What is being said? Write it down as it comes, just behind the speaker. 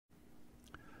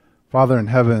Father in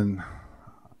heaven,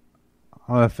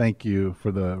 I want to thank you for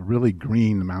the really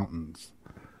green mountains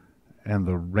and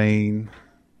the rain.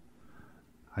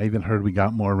 I even heard we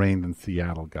got more rain than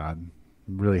Seattle, God.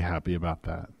 I'm really happy about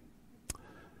that.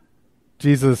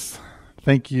 Jesus,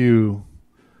 thank you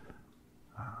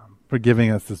for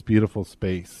giving us this beautiful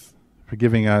space, for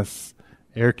giving us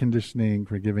air conditioning,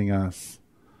 for giving us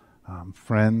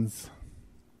friends.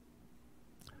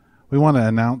 We want to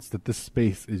announce that this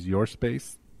space is your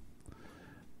space.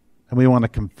 And we want to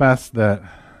confess that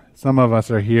some of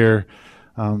us are here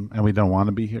and we don't want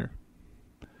to be here.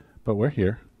 But we're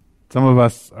here. Some of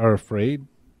us are afraid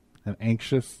and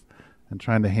anxious and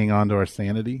trying to hang on to our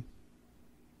sanity.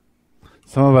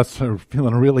 Some of us are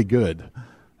feeling really good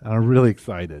and are really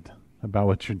excited about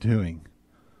what you're doing.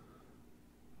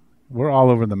 We're all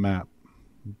over the map,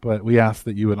 but we ask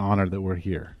that you would honor that we're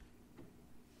here.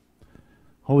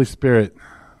 Holy Spirit,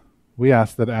 we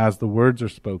ask that as the words are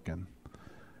spoken,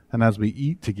 and as we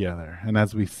eat together, and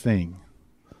as we sing,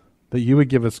 that you would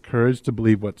give us courage to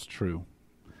believe what's true,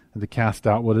 and to cast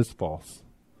out what is false.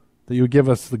 That you would give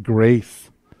us the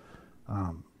grace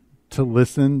to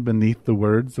listen beneath the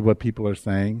words of what people are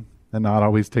saying, and not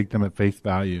always take them at face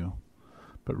value,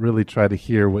 but really try to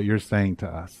hear what you're saying to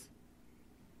us.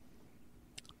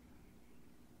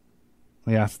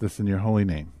 We ask this in your holy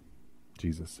name,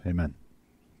 Jesus. Amen.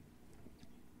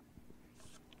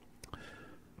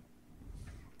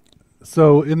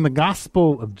 So in the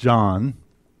Gospel of John,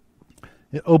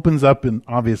 it opens up in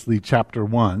obviously chapter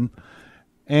 1,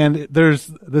 and there's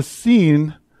the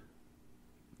scene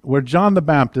where John the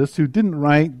Baptist, who didn't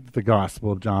write the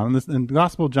Gospel of John, and the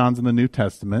Gospel of John's in the New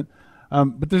Testament,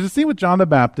 but there's a scene with John the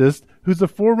Baptist, who's the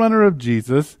forerunner of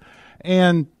Jesus,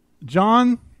 and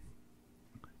John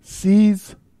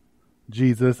sees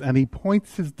Jesus, and he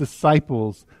points his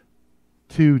disciples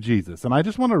to Jesus. And I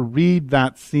just want to read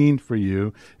that scene for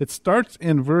you. It starts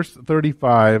in verse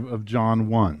 35 of John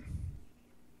 1.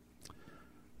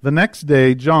 The next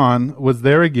day, John was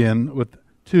there again with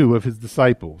two of his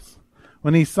disciples.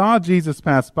 When he saw Jesus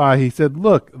pass by, he said,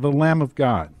 "Look, the Lamb of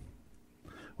God."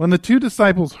 When the two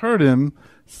disciples heard him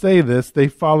say this, they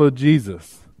followed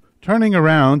Jesus. Turning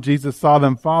around, Jesus saw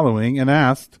them following and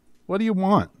asked, "What do you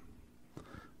want?"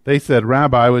 They said,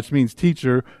 "Rabbi," which means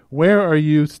teacher, "where are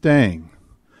you staying?"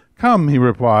 "Come," he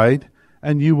replied,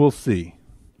 "and you will see."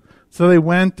 So they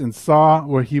went and saw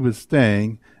where he was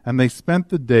staying, and they spent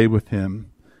the day with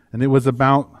him, and it was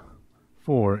about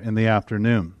 4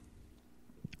 p.m.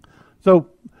 So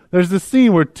there's this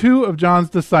scene where two of John's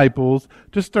disciples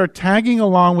just start tagging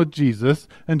along with Jesus,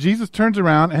 and Jesus turns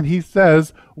around and he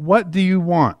says, "What do you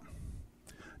want?"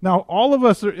 Now, all of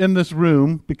us are in this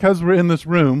room, because we're in this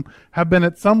room, have been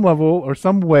at some level or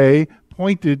some way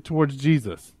pointed towards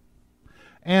Jesus.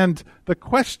 And the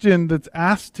question that's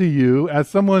asked to you as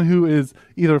someone who is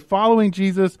either following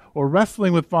Jesus or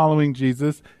wrestling with following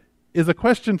Jesus is a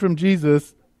question from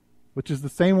Jesus, which is the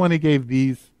same one he gave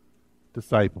these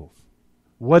disciples.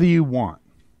 What do you want?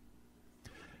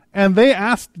 And they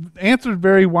answered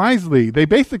very wisely. They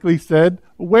basically said,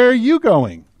 "Where are you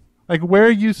going? Like, where are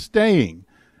you staying?"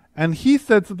 And he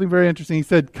said something very interesting. He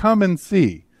said, "Come and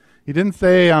see." He didn't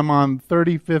say, "I'm on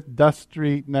 35th Dust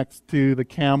Street next to the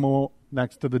camel,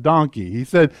 next to the donkey." He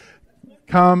said,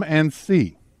 "Come and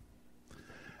see."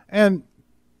 And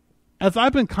as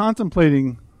I've been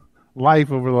contemplating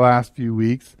life over the last few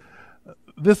weeks,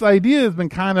 this idea has been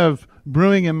kind of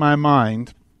brewing in my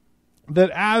mind that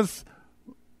as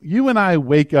you and I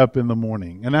wake up in the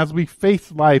morning, and as we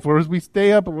face life, or as we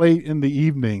stay up late in the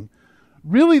evening,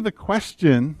 really the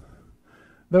question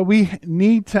that we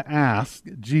need to ask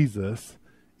Jesus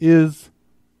is,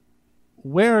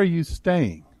 where are you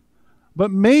staying?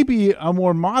 But maybe a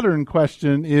more modern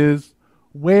question is,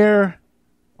 where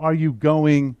are you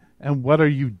going and what are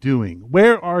you doing?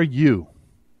 Where are you?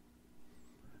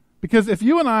 Because if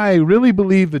you and I really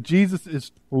believe that Jesus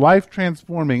is life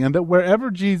transforming and that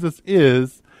wherever Jesus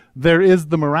is, there is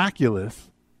the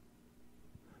miraculous,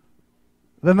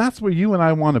 then that's where you and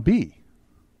I want to be.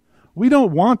 We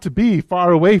don't want to be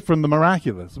far away from the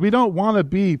miraculous. We don't want to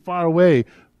be far away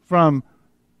from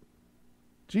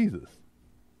Jesus.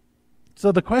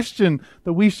 So the question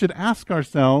that we should ask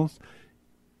ourselves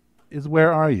is,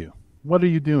 where are you? What are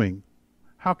you doing?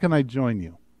 How can I join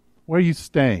you? Where are you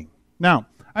staying? Now,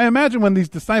 I imagine when these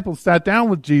disciples sat down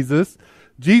with Jesus,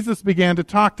 Jesus began to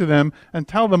talk to them and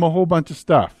tell them a whole bunch of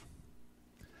stuff.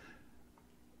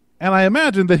 And I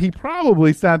imagine that he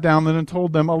probably sat down and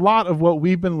told them a lot of what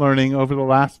we've been learning over the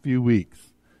last few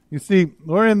weeks. You see,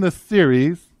 we're in this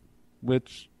series,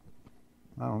 which,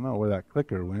 I don't know where that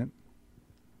clicker went.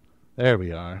 There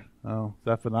we are. Oh,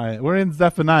 Zephaniah. We're in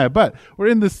Zephaniah, but we're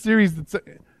in this series that's,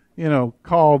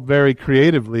 called very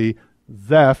creatively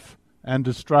Zeph and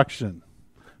Destruction.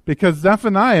 Because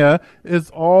Zephaniah is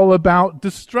all about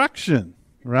destruction,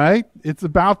 right? It's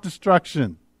about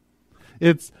destruction.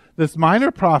 It's this minor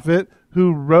prophet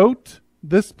who wrote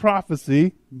this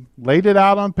prophecy, laid it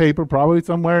out on paper, probably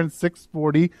somewhere in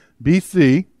 640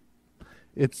 BC.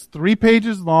 It's 3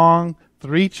 pages long,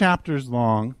 3 chapters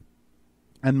long,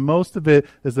 and most of it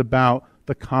is about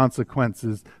the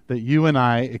consequences that you and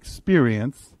I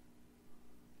experience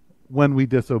when we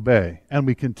disobey, and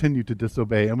we continue to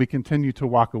disobey, and we continue to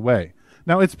walk away.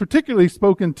 Now, it's particularly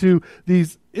spoken to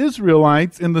these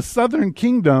Israelites in the southern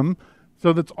kingdom,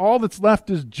 so that's all that's left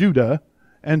is Judah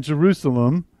and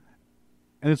Jerusalem,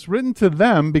 and it's written to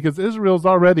them because Israel's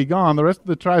already gone. The rest of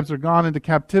the tribes are gone into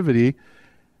captivity,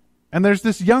 and there's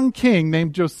this young king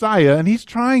named Josiah, and he's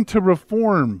trying to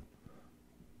reform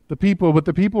the people, but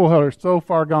the people are so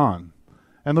far gone,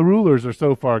 and the rulers are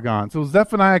so far gone. So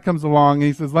Zephaniah comes along, and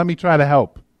he says, let me try to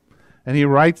help. And he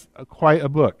writes quite a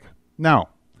book. Now,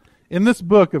 in this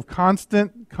book of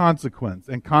constant consequence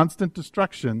and constant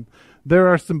destruction, there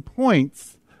are some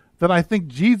points that I think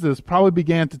Jesus probably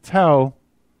began to tell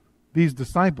these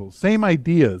disciples. Same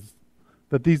ideas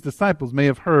that these disciples may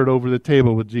have heard over the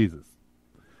table with Jesus.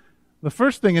 The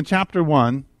first thing in chapter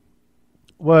 1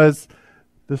 was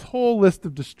this whole list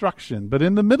of destruction. But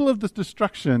in the middle of this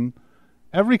destruction,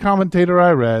 every commentator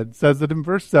I read says that in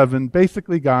verse 7,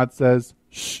 basically God says,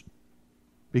 shh,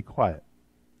 be quiet.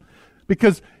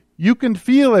 Because you can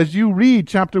feel as you read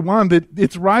chapter 1 that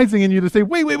it's rising in you to say,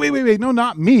 wait, no,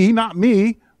 not me.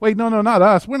 Wait, no, not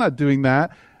us. We're not doing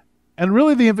that. And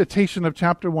really the invitation of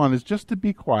chapter 1 is just to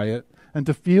be quiet and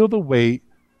to feel the weight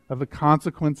of the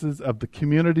consequences of the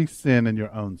community's sin and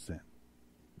your own sin.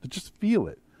 To just feel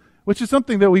it, which is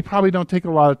something that we probably don't take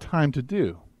a lot of time to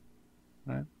do.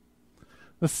 Right?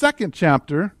 The second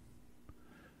chapter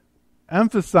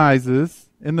emphasizes,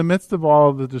 in the midst of all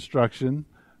of the destruction,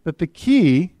 that the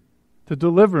key to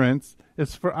deliverance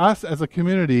is for us as a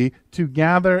community to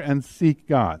gather and seek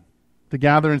God, to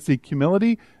gather and seek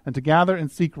humility, and to gather and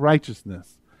seek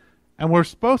righteousness. And we're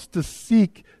supposed to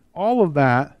seek all of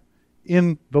that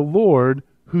in the Lord,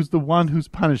 who's the one who's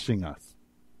punishing us.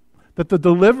 That the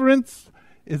deliverance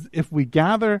is if we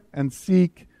gather and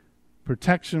seek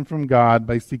protection from God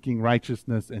by seeking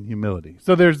righteousness and humility.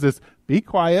 So there's this, be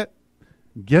quiet,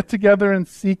 get together and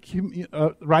seek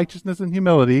righteousness and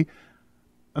humility.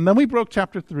 And then we broke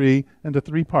chapter 3 into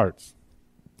 3 parts.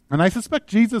 And I suspect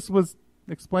Jesus was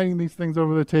explaining these things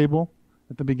over the table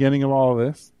at the beginning of all of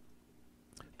this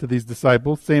to these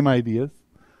disciples, same ideas.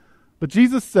 But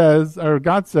Jesus says, or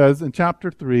God says in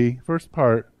chapter 3, first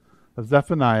part of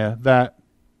Zephaniah, that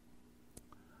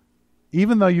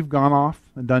even though you've gone off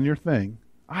and done your thing,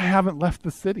 I haven't left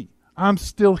the city. I'm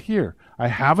still here. I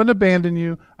haven't abandoned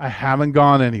you. I haven't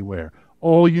gone anywhere.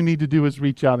 All you need to do is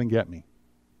reach out and get me.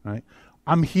 Right?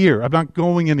 I'm here. I'm not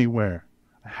going anywhere.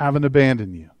 I haven't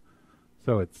abandoned you.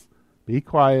 So it's be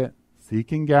quiet,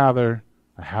 seek and gather.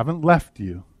 I haven't left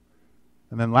you.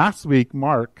 And then last week,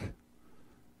 Mark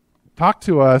talked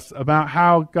to us about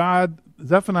how God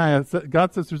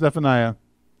says through Zephaniah,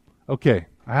 okay,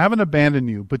 I haven't abandoned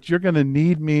you, but you're going to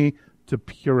need me to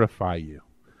purify you.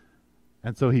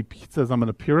 And so he says, I'm going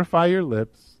to purify your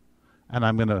lips, and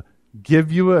I'm going to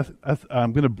give you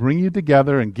I'm going to bring you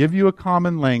together and give you a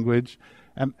common language.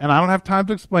 And I don't have time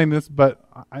to explain this, but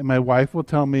my wife will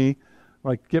tell me,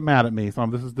 like, get mad at me. So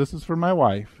this is for my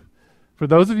wife. For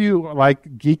those of you who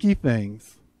like geeky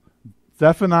things,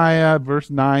 Zephaniah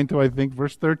verse 9 to I think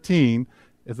verse 13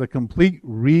 is a complete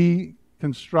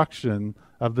reconstruction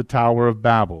of the Tower of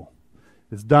Babel.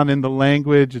 It's done in the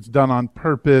language. It's done on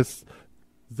purpose.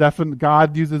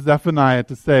 God uses Zephaniah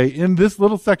to say, in this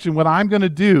little section, what I'm going to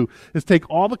do is take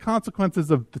all the consequences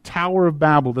of the Tower of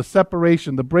Babel, the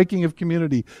separation, the breaking of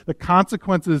community, the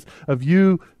consequences of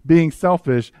you being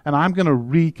selfish, and I'm going to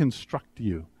reconstruct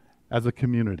you as a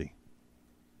community.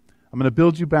 I'm going to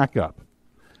build you back up.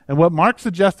 And what Mark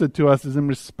suggested to us is in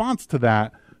response to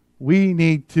that, we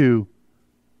need to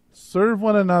serve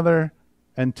one another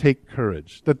and take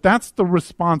courage. That's the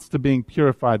response to being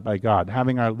purified by God,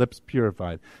 having our lips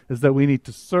purified, is that we need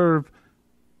to serve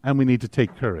and we need to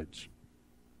take courage.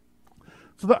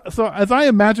 So as I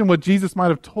imagine what Jesus might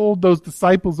have told those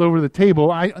disciples over the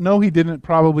table, I know he didn't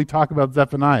probably talk about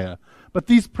Zephaniah, but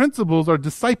these principles are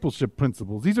discipleship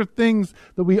principles. These are things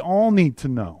that we all need to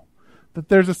know. That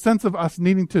there's a sense of us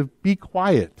needing to be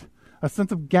quiet, a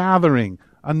sense of gathering,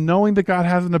 a knowing that God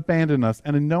hasn't abandoned us,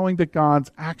 and a knowing that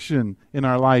God's action in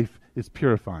our life is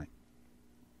purifying.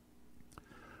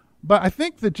 But I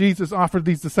think that Jesus offered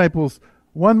these disciples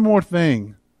one more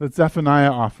thing that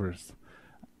Zephaniah offers,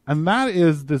 and that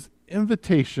is this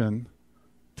invitation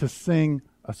to sing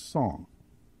a song.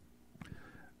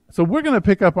 So we're going to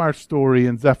pick up our story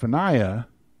in Zephaniah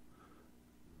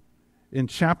in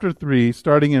chapter 3,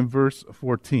 starting in verse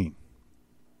 14.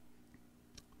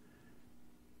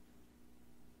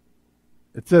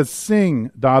 It says, "Sing,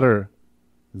 daughter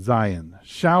Zion.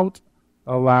 Shout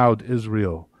aloud,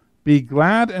 Israel. Be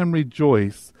glad and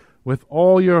rejoice with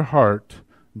all your heart,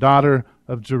 daughter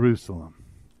of Jerusalem."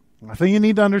 I think you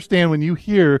need to understand when you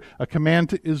hear a command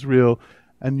to Israel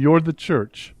and you're the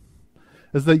church,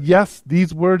 is that yes,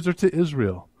 these words are to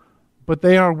Israel, but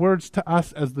they are words to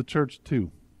us as the church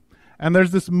too. And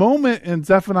there's this moment in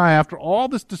Zephaniah, after all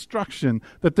this destruction,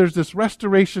 that there's this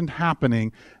restoration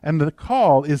happening, and the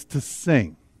call is to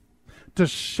sing, to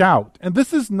shout. And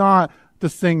this is not to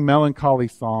sing melancholy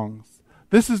songs.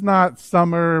 This is not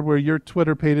summer where you're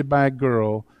Twitter-pated by a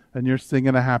girl and you're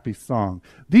singing a happy song.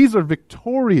 These are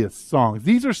victorious songs.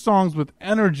 These are songs with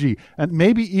energy and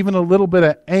maybe even a little bit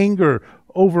of anger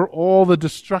over all the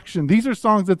destruction. These are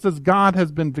songs that says God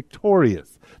has been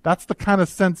victorious. That's the kind of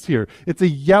sense here. It's a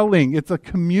yelling. It's a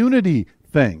community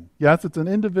thing. Yes, it's an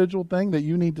individual thing that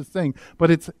you need to sing, but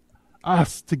it's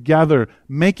us together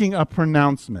making a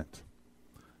pronouncement.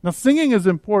 Now, singing is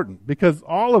important because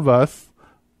all of us,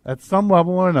 at some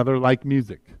level or another, like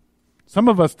music. Some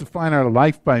of us define our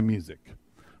life by music,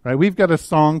 right? We've got a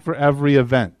song for every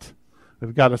event.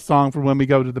 We've got a song for when we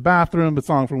go to the bathroom, a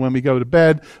song for when we go to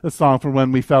bed, a song for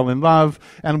when we fell in love,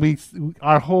 and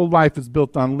our whole life is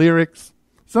built on lyrics.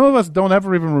 Some of us don't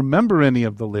ever even remember any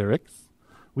of the lyrics.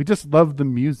 We just love the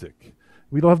music.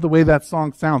 We love the way that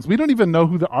song sounds. We don't even know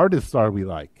who the artists are we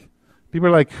like. People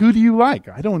are like, "Who do you like?"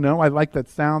 I don't know. I like that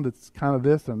sound. It's kind of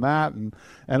this and that.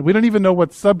 And we don't even know what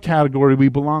subcategory we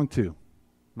belong to,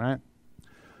 right?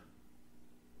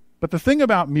 But the thing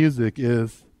about music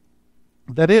is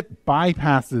that it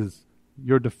bypasses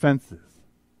your defenses.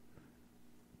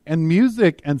 And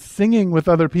music and singing with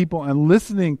other people and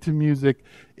listening to music,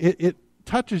 it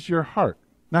touches your heart.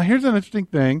 Now, here's an interesting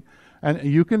thing, and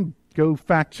you can go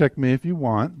fact check me if you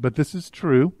want, but this is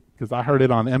true because I heard it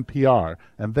on NPR,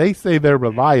 and they say they're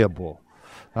reliable.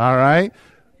 All right?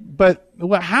 But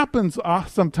what happens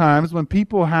sometimes when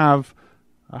people have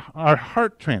a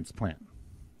heart transplant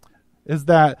is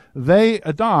that they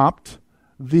adopt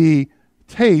the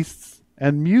tastes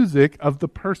and music of the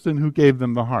person who gave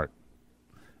them the heart.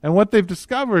 And what they've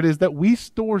discovered is that we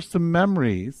store some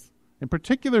memories, in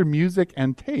particular music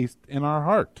and taste, in our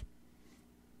heart.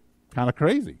 Kind of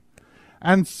crazy.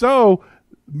 And so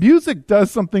music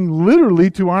does something literally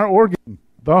to our organ,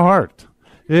 the heart.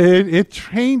 It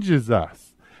changes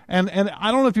us. And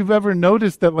I don't know if you've ever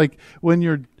noticed that, like, when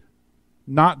you're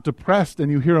not depressed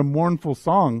and you hear a mournful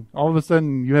song, all of a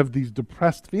sudden you have these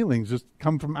depressed feelings just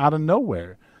come from out of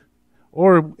nowhere.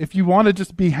 Or if you want to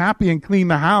just be happy and clean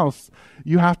the house,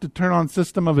 you have to turn on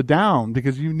System of a Down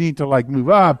because you need to, like, move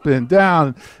up and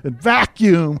down and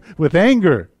vacuum with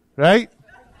anger, right?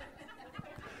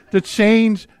 To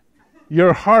change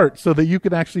your heart so that you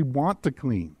can actually want to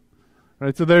clean,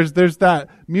 right? So there's that.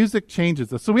 Music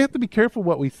changes us. So we have to be careful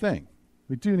what we sing.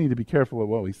 We do need to be careful of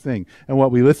what we sing and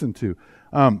what we listen to.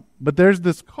 But there's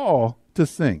this call to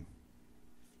sing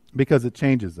because it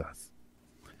changes us.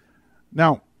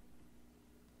 Now,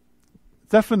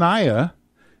 Zephaniah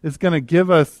is going to give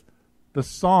us the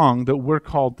song that we're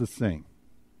called to sing.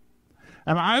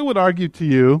 And I would argue to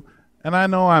you, and I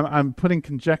know I'm putting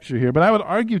conjecture here, but I would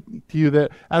argue to you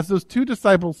that as those two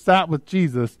disciples sat with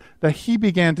Jesus, that he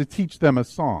began to teach them a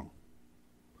song.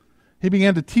 He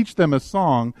began to teach them a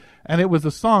song, and it was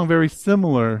a song very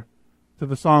similar to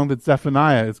the song that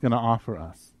Zephaniah is going to offer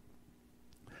us.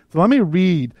 So let me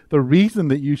read the reason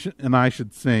that you and I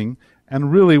should sing,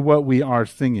 and really what we are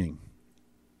singing.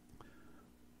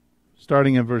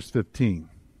 Starting in verse 15.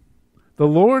 "The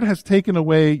Lord has taken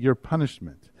away your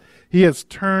punishment. He has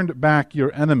turned back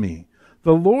your enemy.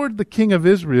 The Lord, the King of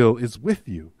Israel, is with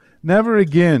you. Never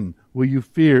again will you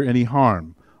fear any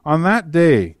harm. On that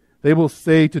day, they will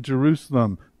say to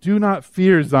Jerusalem, 'Do not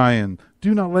fear, Zion.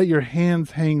 Do not let your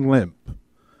hands hang limp.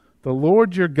 The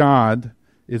Lord your God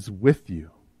is with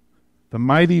you, the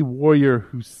mighty warrior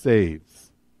who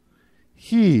saves.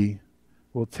 He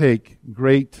will take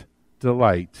great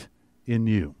delight in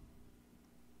you.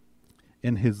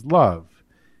 In his love,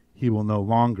 he will no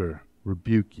longer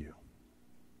rebuke you.'"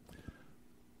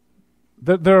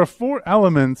 There are four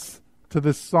elements to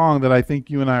this song that I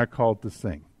think you and I are called to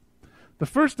sing. The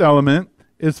first element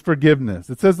is forgiveness.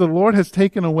 It says, "The Lord has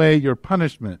taken away your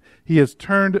punishment. He has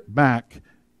turned back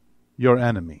your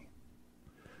enemy."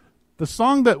 The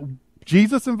song that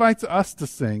Jesus invites us to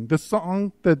sing, the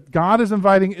song that God is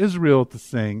inviting Israel to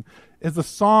sing, is a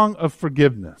song of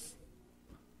forgiveness.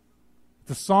 It's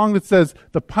a song that says,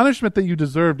 the punishment that you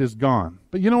deserved is gone.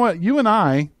 But you know what? You and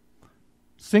I,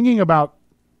 singing about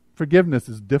forgiveness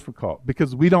is difficult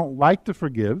because we don't like to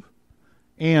forgive,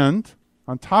 and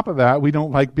on top of that, we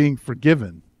don't like being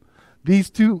forgiven. These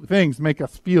two things make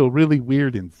us feel really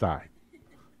weird inside,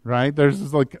 right? There's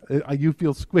this like, you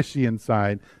feel squishy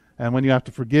inside, and when you have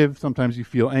to forgive, sometimes you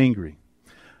feel angry.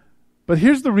 But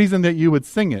here's the reason that you would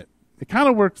sing it. It kind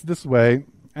of works this way,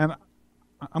 and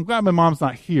I'm glad my mom's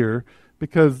not here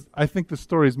because I think the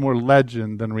story is more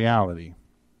legend than reality.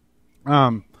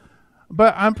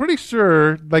 But I'm pretty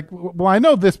sure, I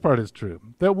know this part is true,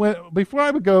 that before I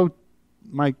would go,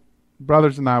 my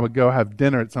brothers and I would go have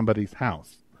dinner at somebody's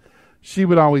house. She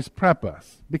would always prep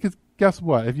us. Because guess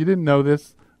what? If you didn't know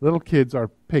this, little kids are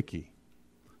picky,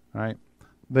 right?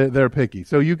 They're picky.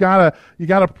 So you gotta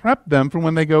prep them for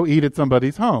when they go eat at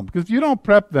somebody's home. Because if you don't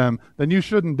prep them, then you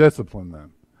shouldn't discipline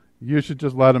them. You should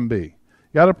just let them be.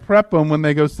 You got to prep them when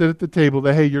they go sit at the table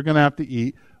that, hey, you're going to have to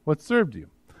eat what's served you.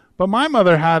 But my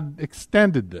mother had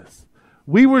extended this.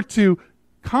 We were to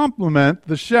compliment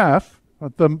the chef,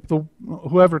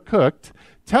 whoever cooked,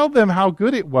 tell them how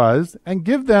good it was, and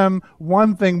give them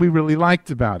one thing we really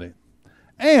liked about it.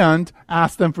 And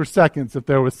ask them for seconds if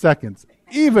there was seconds,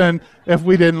 even if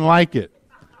we didn't like it.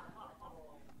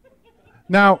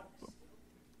 Now,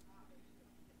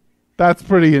 that's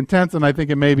pretty intense, and I think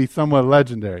it may be somewhat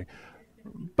legendary.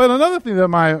 But another thing that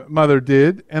my mother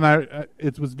did, and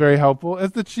it was very helpful,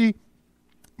 is that she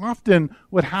often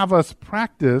would have us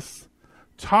practice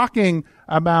talking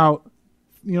about,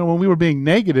 when we were being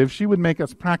negative, she would make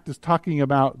us practice talking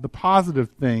about the positive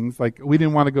things, like we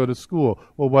didn't want to go to school.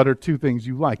 Well, what are two things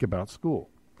you like about school?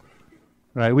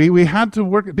 Right? We had to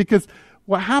work, because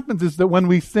what happens is that when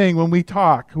we sing, when we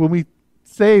talk, when we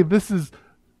say and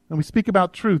we speak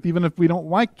about truth, even if we don't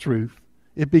like truth,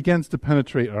 it begins to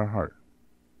penetrate our heart.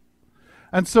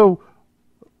 And so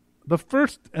the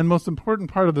first and most important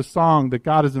part of the song that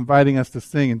God is inviting us to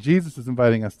sing, and Jesus is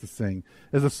inviting us to sing,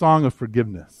 is a song of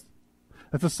forgiveness.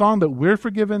 It's a song that we're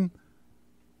forgiven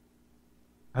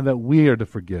and that we are to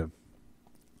forgive.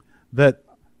 That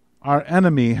our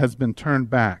enemy has been turned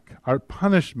back. Our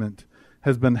punishment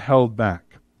has been held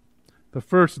back. The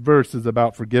first verse is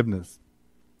about forgiveness.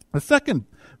 The second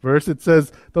verse, it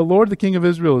says, the Lord, the King of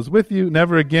Israel, is with you.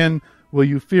 Never again will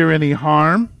you fear any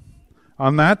harm.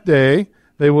 On that day,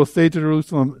 they will say to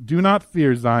Jerusalem, do not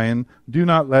fear, Zion. Do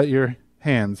not let your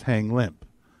hands hang limp.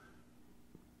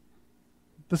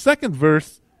 The second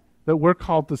verse that we're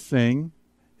called to sing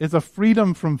is a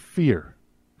freedom from fear.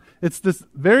 It's this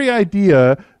very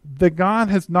idea that God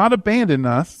has not abandoned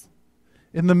us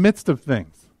in the midst of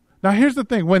things. Now, here's the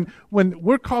thing. When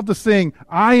we're called to sing,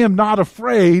 I am not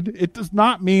afraid, it does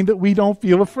not mean that we don't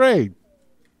feel afraid.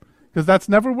 Because that's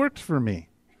never worked for me.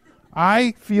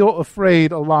 I feel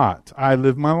afraid a lot. I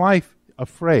live my life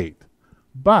afraid.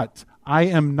 But I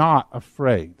am not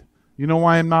afraid. You know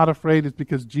why I'm not afraid? It's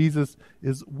because Jesus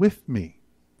is with me.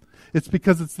 It's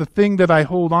because it's the thing that I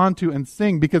hold on to and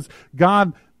sing, because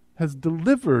God has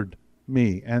delivered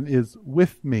me and is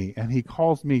with me, and he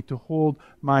calls me to hold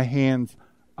my hands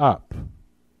up.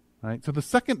 Right? So the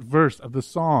second verse of the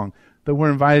song that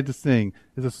we're invited to sing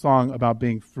is a song about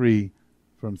being free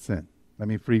from sin.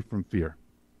 Free from fear.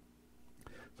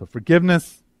 So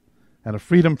forgiveness and a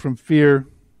freedom from fear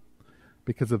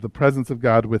because of the presence of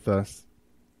God with us.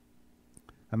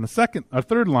 And our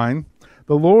third line,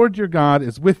 the Lord your God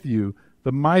is with you,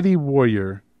 the mighty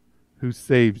warrior who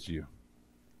saves you.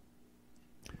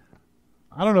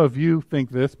 I don't know if you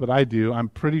think this, but I do. I'm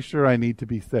pretty sure I need to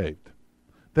be saved.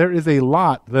 There is a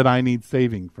lot that I need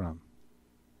saving from.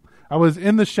 I was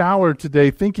in the shower today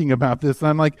thinking about this, and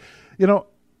I'm like,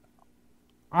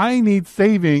 I need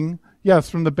saving, yes,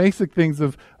 from the basic things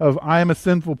of I am a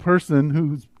sinful person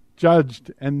who's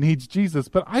judged and needs Jesus,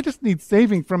 but I just need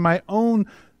saving from my own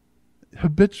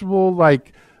habitual,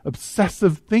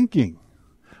 obsessive thinking.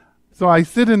 So I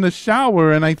sit in the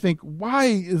shower and I think, why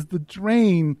is the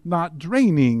drain not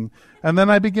draining? And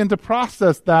then I begin to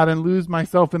process that and lose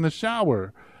myself in the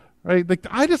shower, right?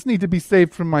 I just need to be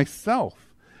saved from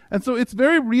myself. And so it's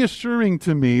very reassuring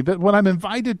to me that what I'm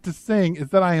invited to sing is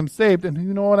that I am saved. And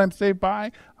you know what I'm saved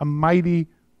by? A mighty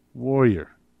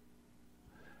warrior.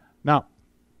 Now,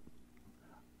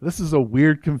 this is a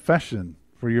weird confession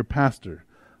for your pastor,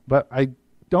 but I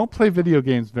don't play video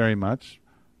games very much.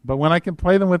 But when I can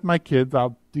play them with my kids,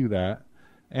 I'll do that.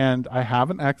 And I have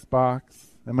an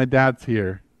Xbox, and my dad's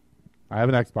here. I have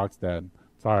an Xbox, Dad.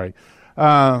 Sorry.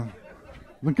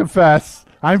 and confess.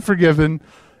 I'm forgiven.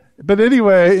 But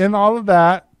anyway, in all of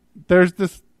that, there's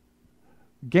this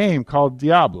game called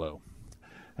Diablo.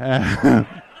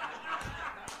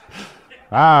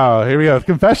 Wow, here we go.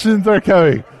 Confessions are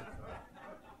coming.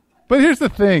 But here's the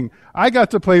thing. I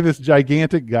got to play this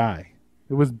gigantic guy.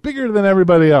 It was bigger than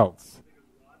everybody else.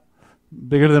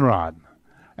 Bigger than Rod.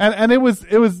 And it was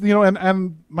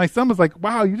and my son was like,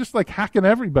 wow, you're just like hacking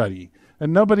everybody.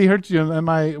 And nobody hurts you. And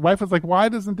my wife was like, why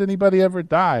doesn't anybody ever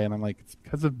die? And I'm like, it's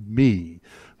because of me.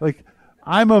 Like,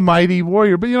 I'm a mighty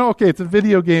warrior. But okay, it's a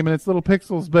video game and it's little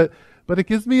pixels, but it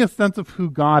gives me a sense of who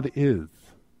God is.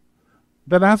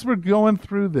 That as we're going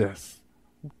through this,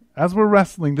 as we're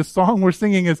wrestling, the song we're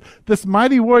singing is, this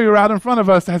mighty warrior out in front of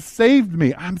us has saved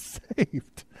me. I'm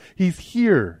saved. He's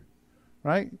here.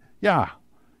 Right? Yeah.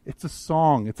 It's a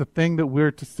song. It's a thing that we're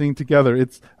to sing together.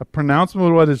 It's a pronouncement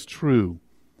of what is true.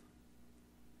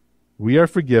 We are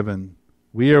forgiven.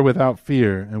 We are without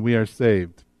fear, and we are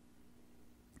saved.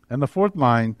 And the fourth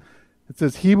line, it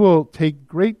says, he will take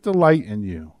great delight in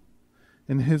you.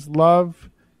 In his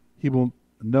love, he will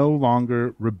no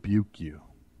longer rebuke you.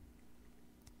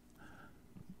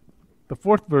 The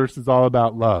fourth verse is all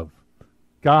about love.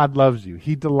 God loves you.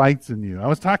 He delights in you. I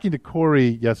was talking to Corey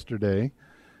yesterday,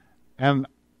 and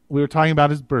we were talking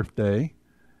about his birthday.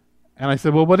 And I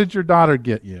said, well, what did your daughter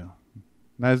get you?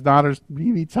 And his daughter's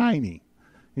really tiny.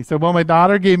 He said, well, my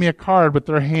daughter gave me a card with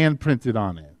their hand printed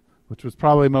on it, which was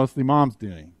probably mostly mom's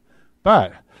doing.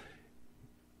 But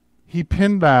he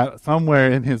pinned that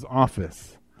somewhere in his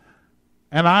office.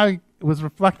 And I was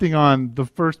reflecting on the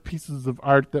first pieces of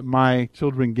art that my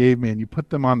children gave me, and you put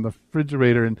them on the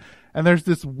refrigerator, and there's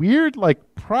this weird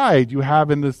pride you have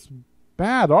in this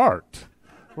bad art.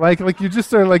 Like you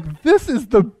just are like, this is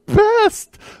the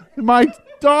best. My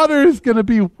daughter is going to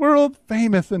be world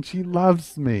famous and she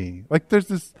loves me. Like there's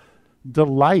this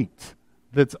delight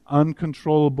that's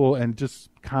uncontrollable and just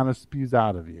kind of spews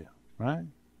out of you, right?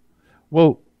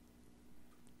 Well,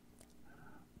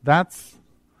 that's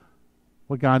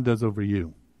what God does over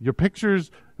you. Your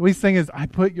pictures, what he's saying is, I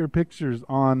put your pictures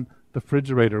on the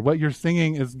refrigerator. What you're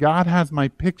singing is, God has my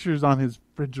pictures on his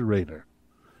refrigerator.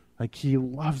 Like he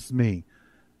loves me.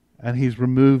 And he's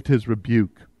removed his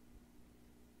rebuke.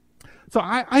 So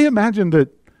I imagine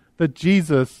that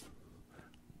Jesus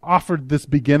offered this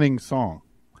beginning song,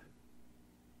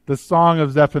 the song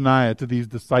of Zephaniah, to these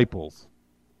disciples.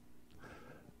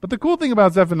 But the cool thing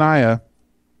about Zephaniah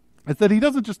is that he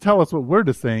doesn't just tell us what we're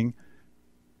to sing.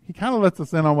 He kind of lets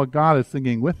us in on what God is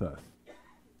singing with us.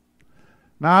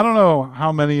 Now, I don't know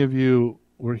how many of you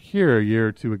were here a year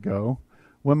or two ago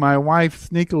when my wife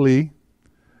sneakily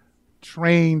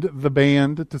trained the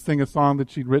band to sing a song that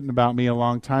she'd written about me a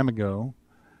long time ago.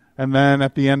 And then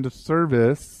at the end of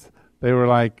service, they were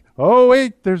like, oh,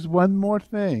 wait, there's one more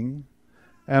thing.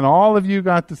 And all of you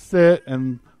got to sit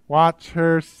and watch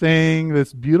her sing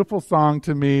this beautiful song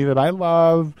to me that I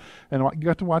love. And you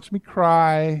got to watch me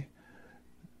cry.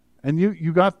 And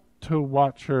you got to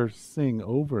watch her sing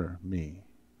over me.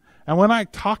 And when I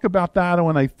talk about that, and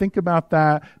when I think about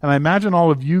that, and I imagine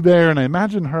all of you there, and I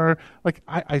imagine her,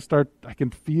 I can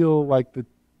feel like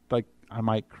I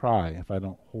might cry if I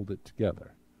don't hold it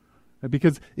together.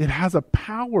 Because it has a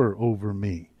power over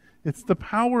me. It's the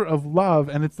power of love,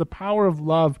 and it's the power of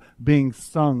love being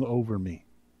sung over me.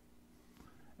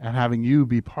 And having you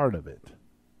be part of it.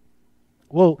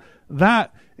 Well,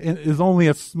 that is only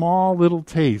a small little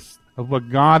taste of what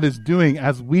God is doing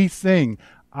as we sing,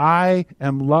 I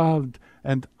am loved,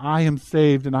 and I am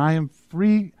saved, and I am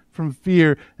free from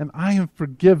fear, and I am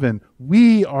forgiven.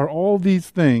 We are all these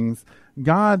things.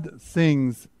 God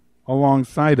sings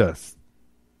alongside us.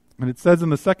 And it says in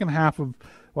the second half of,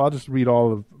 well, I'll just read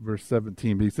all of verse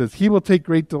 17, but he says, he will take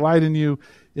great delight in you.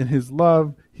 In his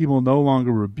love, he will no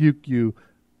longer rebuke you,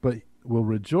 but will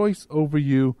rejoice over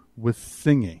you with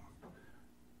singing.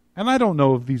 And I don't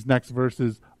know if these next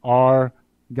verses are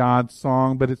God's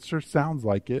song, but it sure sounds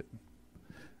like it.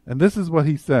 And this is what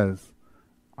he says.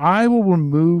 I will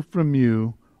remove from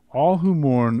you all who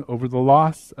mourn over the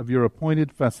loss of your appointed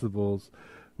festivals,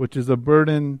 which is a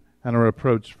burden and a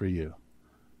reproach for you.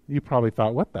 You probably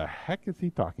thought, what the heck is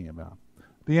he talking about?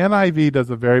 The NIV does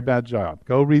a very bad job.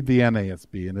 Go read the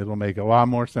NASB and it'll make a lot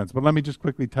more sense. But let me just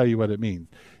quickly tell you what it means.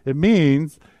 It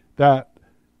means that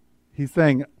he's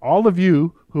saying all of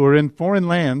you who are in foreign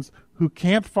lands who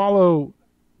can't follow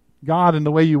God in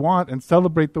the way you want and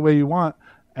celebrate the way you want,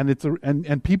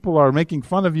 and people are making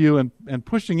fun of you and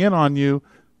pushing in on you,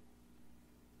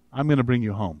 I'm going to bring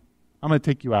you home. I'm going to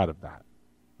take you out of that.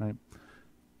 Right?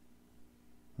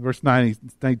 Verse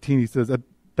 19, he says, at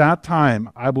that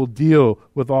time I will deal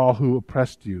with all who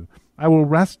oppressed you. I will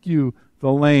rescue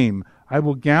the lame. I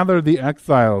will gather the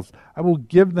exiles. I will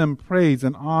give them praise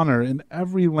and honor in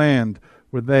every land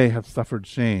where they have suffered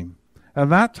shame. At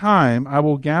that time I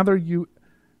will gather you.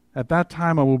 At that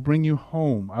time I will bring you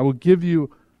home. I will give you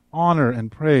honor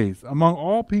and praise. Among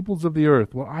all peoples of the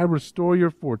earth will I restore your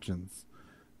fortunes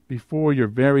before your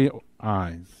very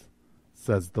eyes,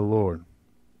 says the Lord.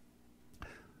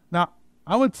 Now,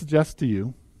 I would suggest to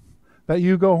you that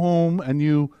you go home and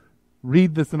you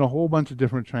read this in a whole bunch of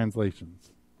different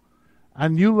translations.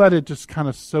 And you let it just kind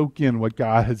of soak in what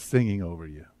God is singing over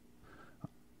you.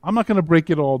 I'm not going to break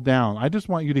it all down. I just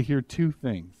want you to hear two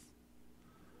things.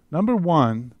 Number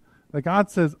one, that God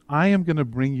says, I am going to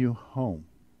bring you home.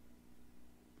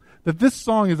 That this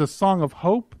song is a song of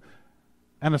hope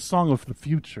and a song of the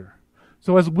future.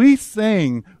 So as we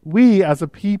sing, we as a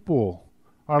people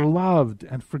are loved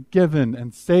and forgiven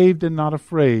and saved and not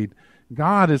afraid.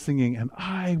 God is singing, and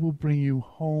I will bring you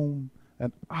home,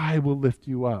 and I will lift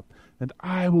you up, and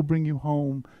I will bring you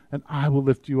home, and I will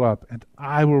lift you up, and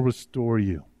I will restore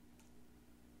you.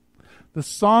 The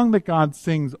song that God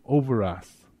sings over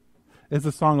us is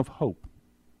a song of hope.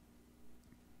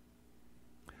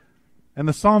 And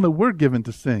the song that we're given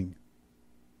to sing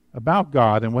about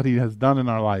God and what He has done in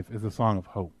our life is a song of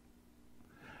hope.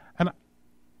 And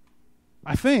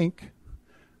I think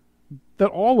that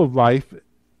all of life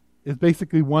is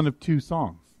basically one of two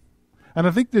songs. And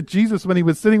I think that Jesus, when He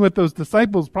was sitting with those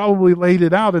disciples, probably laid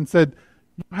it out and said,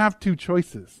 you have two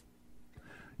choices.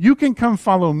 You can come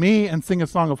follow me and sing a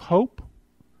song of hope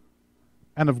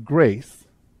and of grace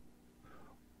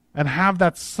and have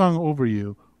that sung over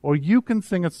you, or you can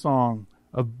sing a song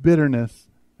of bitterness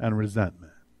and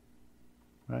resentment.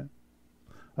 Right?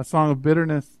 A song of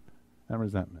bitterness and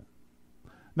resentment.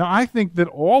 Now, I think that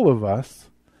all of us,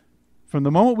 from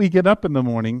the moment we get up in the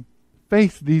morning,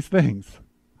 face these things.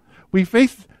 We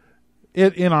face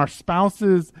it in our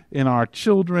spouses, in our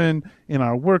children, in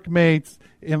our workmates,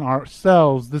 in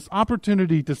ourselves, this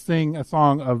opportunity to sing a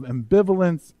song of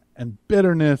ambivalence and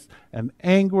bitterness and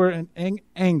anger and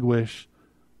anguish,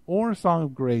 or a song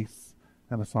of grace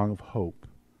and a song of hope.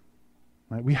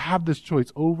 Right? We have this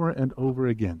choice over and over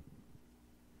again.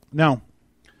 Now,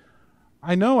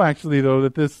 I know actually, though,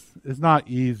 that this is not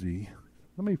easy.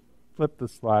 Let me flip the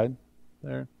slide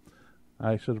there.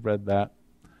 I should have read that.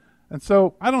 And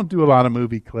so I don't do a lot of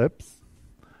movie clips,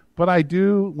 but I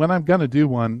do, when I'm going to do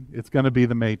one, it's going to be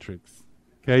The Matrix.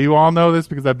 Okay, you all know this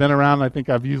because I've been around. I think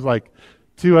I've used like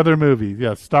 2 other movies.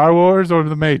 Yeah, Star Wars or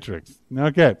The Matrix.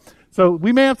 Okay, so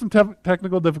we may have some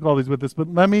technical difficulties with this, but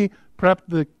let me prep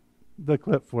the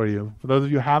clip for you. For those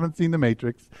of you who haven't seen The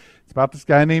Matrix, it's about this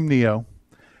guy named Neo.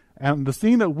 And the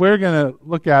scene that we're going to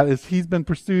look at is he's been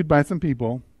pursued by some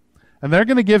people, and they're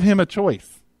going to give him a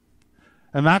choice.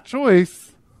 And that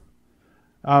choice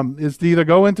is to either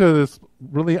go into this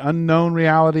really unknown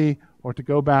reality or to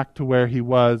go back to where he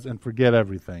was and forget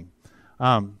everything.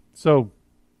 So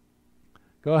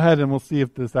go ahead and we'll see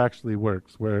if this actually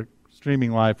works. We're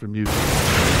streaming live from YouTube.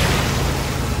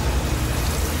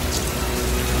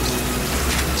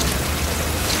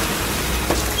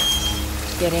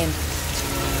 Get in.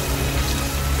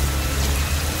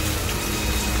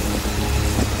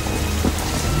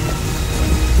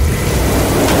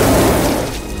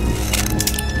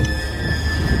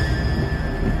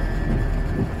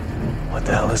 What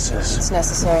the hell is this? It's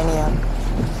necessary, Neo.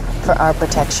 For our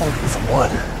protection. From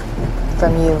what?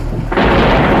 From you.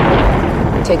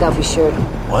 Take off your shirt.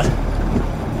 What?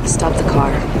 Stop the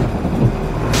car.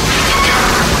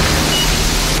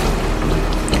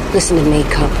 Listen to me,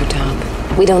 Copper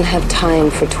Top. We don't have time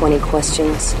for 20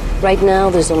 questions. Right now,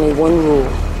 there's only one rule.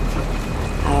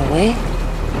 Our way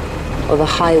or the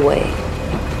highway?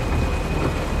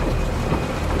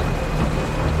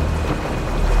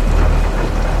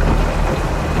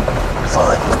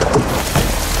 Fine.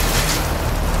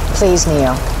 Please,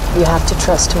 Neo. You have to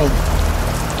trust me.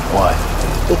 Why?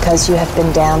 Because you have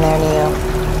been down there, Neo.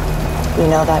 You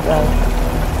know that road.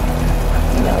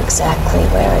 You know exactly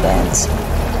where it ends.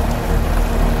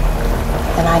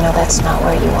 And I know that's not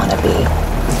where you want to be.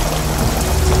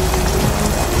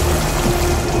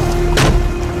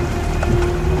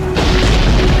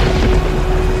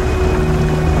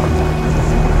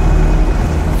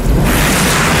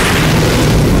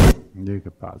 You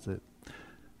could pause it.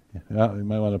 Yeah, you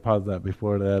might want to pause that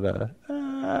before that.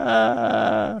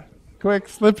 Quick,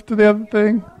 slip to the other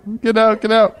thing. Get out,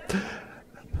 get out.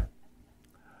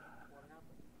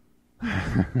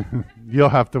 You'll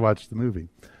have to watch the movie.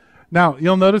 Now,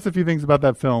 you'll notice a few things about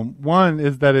that film. One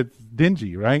is that it's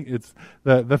dingy, right? It's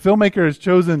the filmmaker has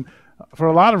chosen, for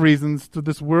a lot of reasons, to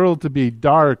this world to be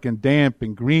dark and damp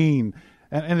and green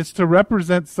And it's to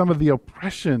represent some of the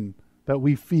oppression that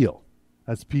we feel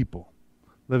as people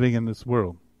living in this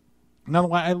world. Now,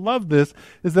 why I love this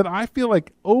is that I feel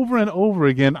like over and over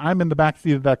again, I'm in the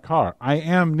backseat of that car. I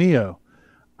am Neo.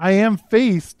 I am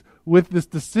faced with this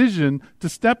decision to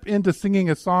step into singing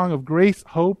a song of grace,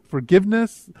 hope,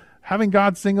 forgiveness, having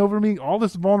God sing over me, all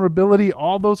this vulnerability,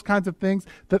 all those kinds of things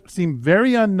that seem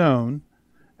very unknown,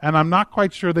 and I'm not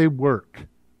quite sure they work.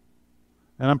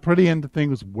 And I'm pretty into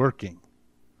things working.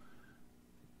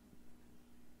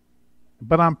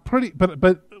 But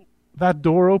that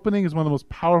door opening is one of the most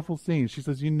powerful scenes. She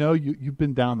says, you've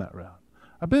been down that road.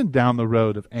 I've been down the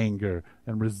road of anger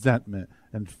and resentment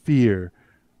and fear.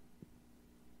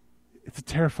 It's a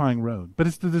terrifying road. But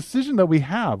it's the decision that we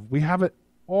have. We have it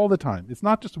all the time. It's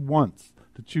not just once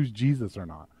to choose Jesus or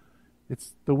not.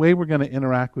 It's the way we're going to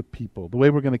interact with people, the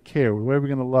way we're going to care, the way we're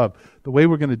going to love, the way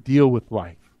we're going to deal with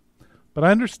life. But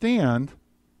I understand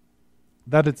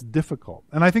that it's difficult.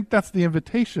 And I think that's the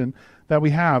invitation that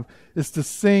we have, is to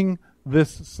sing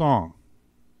this song.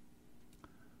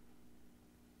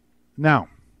 Now,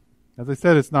 as I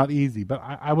said, it's not easy, but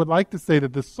I would like to say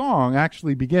that this song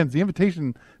actually begins, the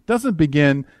invitation doesn't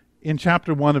begin in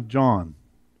chapter 1 of John.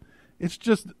 It's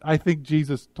just, I think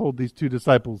Jesus told these two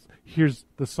disciples, here's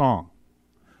the song.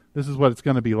 This is what it's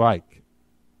going to be like.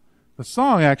 The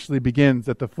song actually begins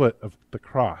at the foot of the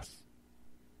cross.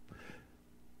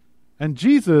 And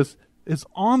Jesus is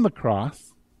on the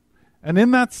cross. And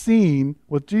in that scene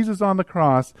with Jesus on the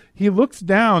cross, he looks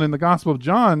down, in the Gospel of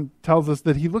John tells us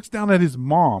that he looks down at his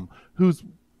mom, who's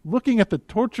looking at the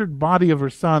tortured body of her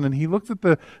son. And he looks at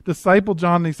the disciple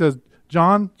John and he says,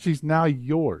 John, she's now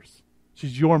yours.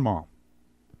 She's your mom.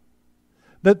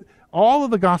 That all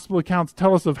of the gospel accounts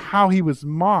tell us of how he was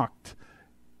mocked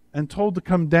and told to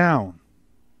come down.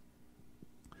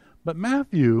 But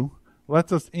Matthew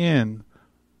lets us in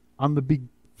on the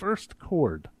first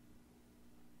chord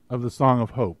of the Song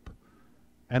of Hope.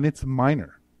 And it's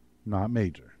minor, not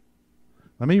major.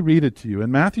 Let me read it to you.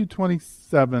 In Matthew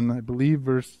 27, I believe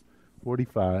verse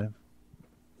 45, it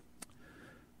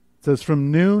says, From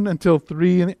noon until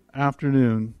 3 in the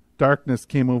afternoon, darkness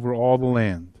came over all the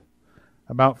land.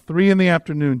 About 3 in the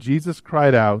afternoon, Jesus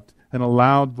cried out in a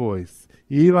loud voice,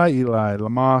 Eli, Eli,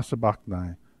 lama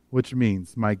sabachthani, which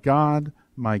means, my God,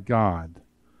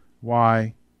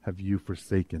 why have you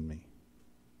forsaken me?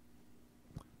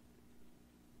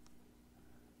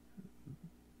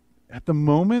 At the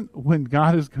moment when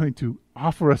God is going to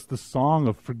offer us the song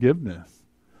of forgiveness,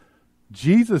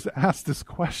 Jesus asked this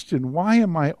question, why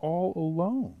am I all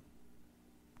alone?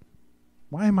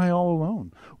 Why am I all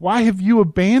alone? Why have you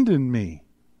abandoned me?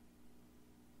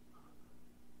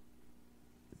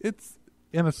 It's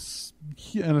in a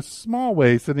small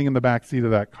way, sitting in the back seat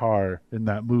of that car in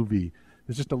that movie,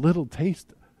 is just a little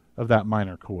taste of that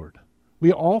minor chord.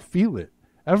 We all feel it.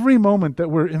 Every moment that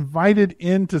we're invited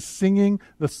into singing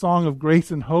the song of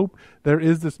grace and hope, there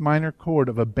is this minor chord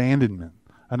of abandonment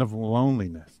and of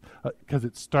loneliness, because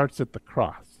it starts at the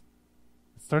cross.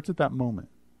 It starts at that moment.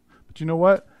 But you know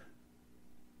what?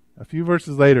 A few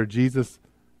verses later, Jesus,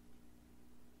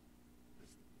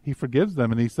 he forgives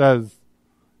them and he says,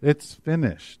 it's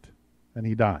finished. And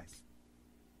he dies.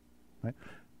 Right?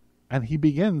 And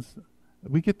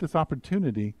we get this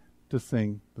opportunity to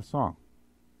sing the song.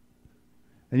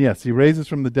 And yes, he raises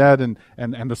from the dead, and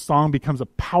the song becomes a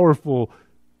powerful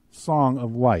song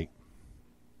of light.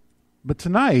 But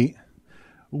tonight,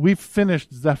 we've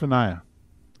finished Zephaniah.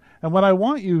 And what I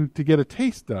want you to get a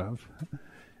taste of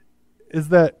is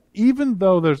that even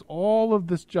though there's all of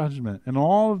this judgment and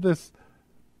all of this,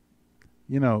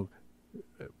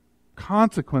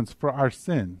 consequence for our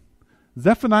sin,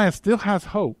 Zephaniah still has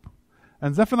hope.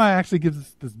 And Zephaniah actually gives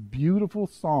us this beautiful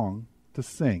song to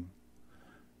sing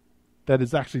that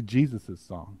is actually Jesus'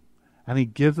 song. And he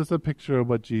gives us a picture of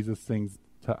what Jesus sings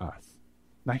to us.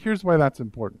 Now here's why that's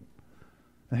important.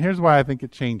 And here's why I think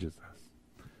it changes us.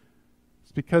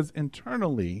 It's because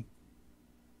internally,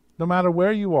 no matter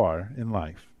where you are in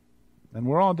life, and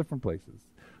we're all in different places,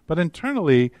 but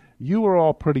internally, you are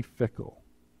all pretty fickle.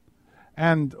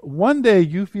 And one day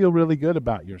you feel really good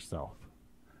about yourself.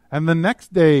 And the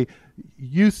next day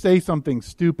you say something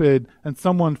stupid and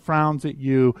someone frowns at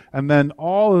you, and then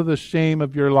all of the shame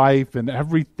of your life and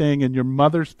everything, and your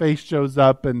mother's face shows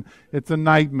up, and it's a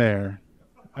nightmare.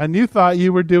 And you thought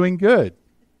you were doing good.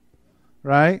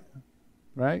 Right?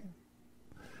 Right?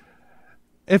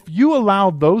 If you allow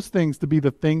those things to be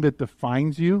the thing that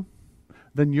defines you,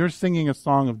 then you're singing a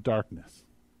song of darkness.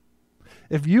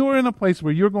 If you are in a place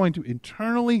where you're going to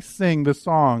internally sing the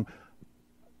song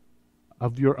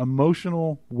of your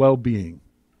emotional well-being,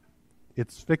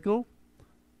 it's fickle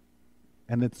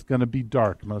and it's going to be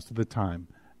dark most of the time.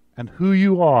 And who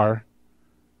you are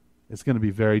is going to be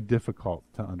very difficult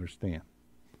to understand.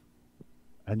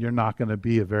 And you're not going to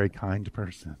be a very kind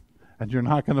person. And you're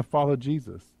not going to follow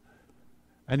Jesus.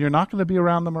 And you're not going to be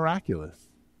around the miraculous.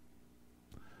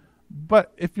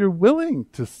 But if you're willing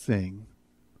to sing,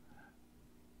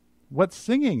 what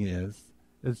singing is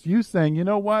you saying, you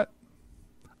know what?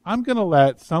 I'm going to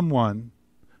let someone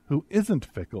who isn't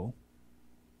fickle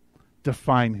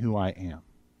define who I am.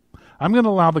 I'm going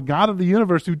to allow the God of the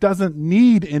universe, who doesn't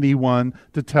need anyone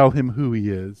to tell him who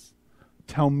he is,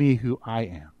 tell me who I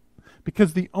am.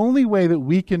 Because the only way that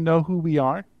we can know who we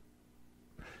are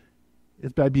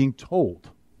is by being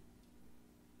told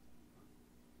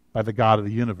by the God of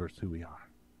the universe who we are.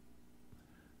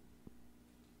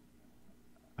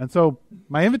 And so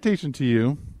my invitation to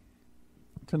you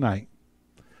tonight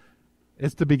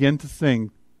is to begin to sing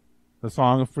the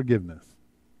song of forgiveness,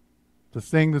 to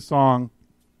sing the song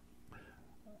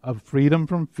of freedom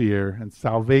from fear and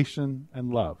salvation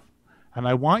and love. And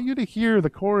I want you to hear the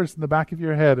chorus in the back of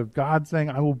your head of God saying,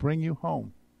 I will bring you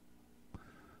home.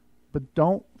 But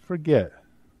don't forget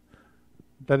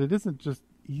that it isn't just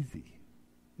easy.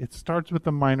 It starts with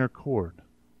a minor chord.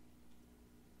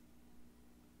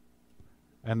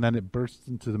 And then it bursts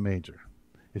into the major.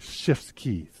 It shifts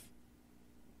keys.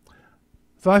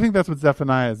 So I think that's what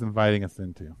Zephaniah is inviting us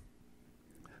into.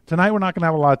 Tonight we're not going to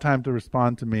have a lot of time to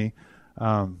respond to me.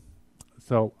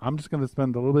 So I'm just going to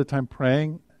spend a little bit of time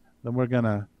praying. Then we're going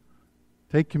to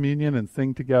take communion and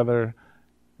sing together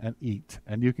and eat.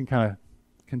 And you can kind of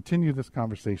continue this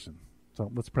conversation.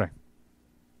 So let's pray.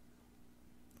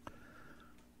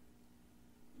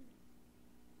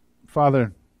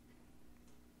 Father,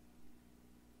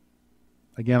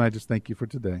 again, I just thank you for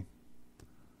today.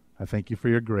 I thank you for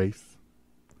your grace.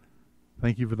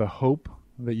 Thank you for the hope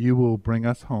that you will bring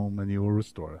us home and you will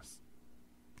restore us.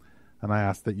 And I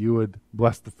ask that you would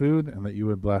bless the food and that you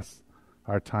would bless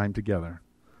our time together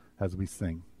as we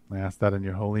sing. I ask that in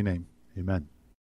your holy name. Amen.